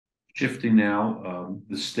shifting now,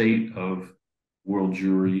 the state of world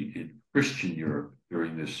Jewry in Christian Europe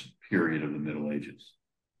during this period of the Middle Ages.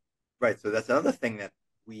 Right. So that's another thing that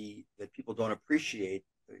people don't appreciate.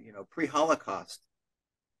 Pre-Holocaust,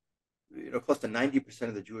 close to 90%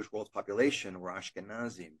 of the Jewish world's population were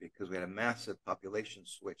Ashkenazim because we had a massive population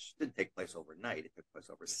switch. It didn't take place overnight. It took place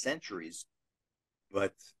over centuries.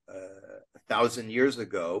 But 1,000 years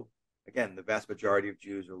ago, again, the vast majority of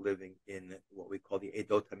Jews are living in what we call the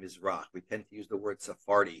Edot HaMizrach. We tend to use the word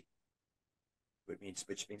Sephardi, which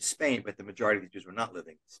means Spain, but the majority of the Jews were not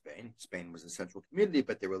living in Spain. Spain was a central community,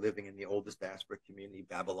 but they were living in the oldest diaspora community,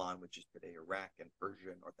 Babylon, which is today Iraq and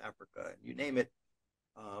Persia and North Africa, and you name it.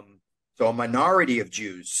 So a minority of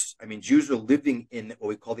Jews, Jews are living in what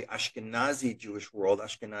we call the Ashkenazi Jewish world.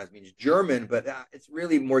 Ashkenaz means German, but it's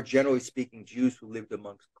really more generally speaking Jews who lived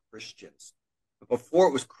amongst Christians. But before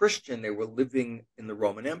it was Christian, they were living in the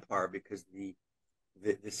Roman Empire because the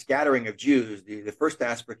scattering of Jews, the first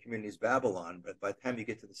diaspora community is Babylon, but by the time you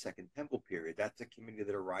get to the Second Temple period, that's a community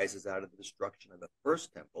that arises out of the destruction of the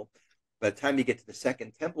First Temple. By the time you get to the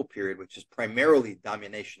Second Temple period, which is primarily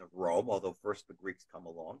domination of Rome, although first the Greeks come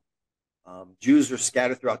along, Jews are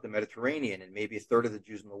scattered throughout the Mediterranean, and maybe a third of the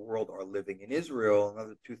Jews in the world are living in Israel,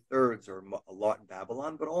 another 2/3 or a lot in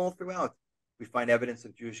Babylon, but all throughout. We find evidence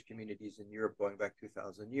of Jewish communities in Europe going back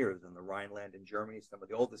 2,000 years, in the Rhineland in Germany, some of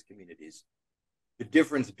the oldest communities. The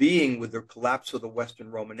difference being with the collapse of the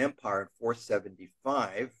Western Roman Empire in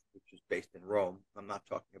 475, which was based in Rome. I'm not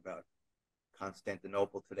talking about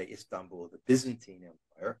Constantinople today, Istanbul, the Byzantine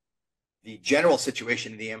Empire. The general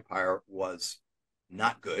situation in the empire was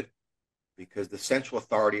not good because the central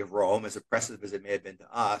authority of Rome, as oppressive as it may have been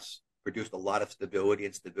to us, produced a lot of stability,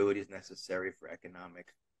 and stability is necessary for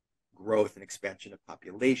economic growth and expansion of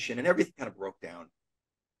population, and everything kind of broke down.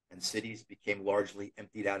 And cities became largely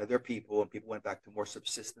emptied out of their people, and people went back to more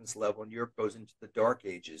subsistence level, and Europe goes into the Dark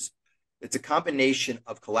Ages. It's a combination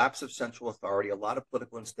of collapse of central authority, a lot of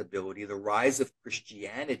political instability, the rise of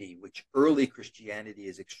Christianity, which early Christianity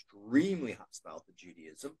is extremely hostile to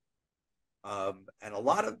Judaism, and a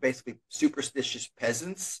lot of basically superstitious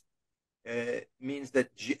peasants means that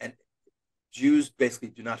Jews basically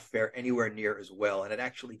do not fare anywhere near as well, and it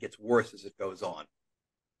actually gets worse as it goes on.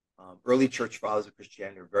 Early church fathers of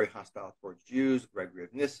Christianity are very hostile towards Jews. Gregory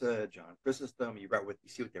of Nyssa, John Chrysostom. You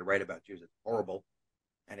see what they write about Jews. It's horrible.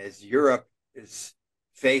 And as Europe is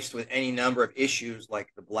faced with any number of issues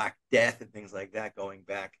like the Black Death and things like that going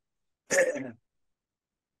back,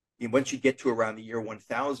 once you get to around the year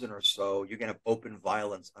 1000 or so, you're going to have open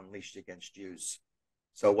violence unleashed against Jews.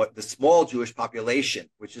 So what the small Jewish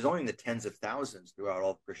population, which is only in the tens of thousands throughout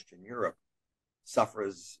all of Christian Europe,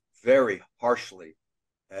 suffers very harshly.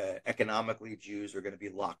 Economically, Jews are going to be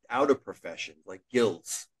locked out of professions like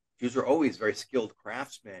guilds. Jews are always very skilled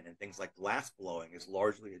craftsmen, and things like glass blowing is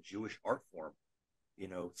largely a Jewish art form.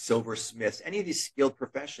 Silversmiths, any of these skilled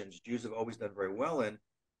professions, Jews have always done very well in.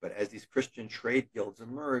 But as these Christian trade guilds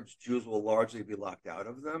emerge, Jews will largely be locked out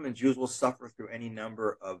of them, and Jews will suffer through any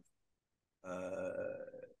number of,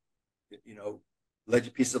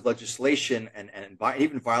 pieces of legislation and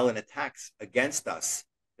even violent attacks against us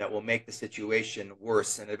that will make the situation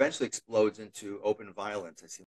worse and eventually explodes into open violence. I see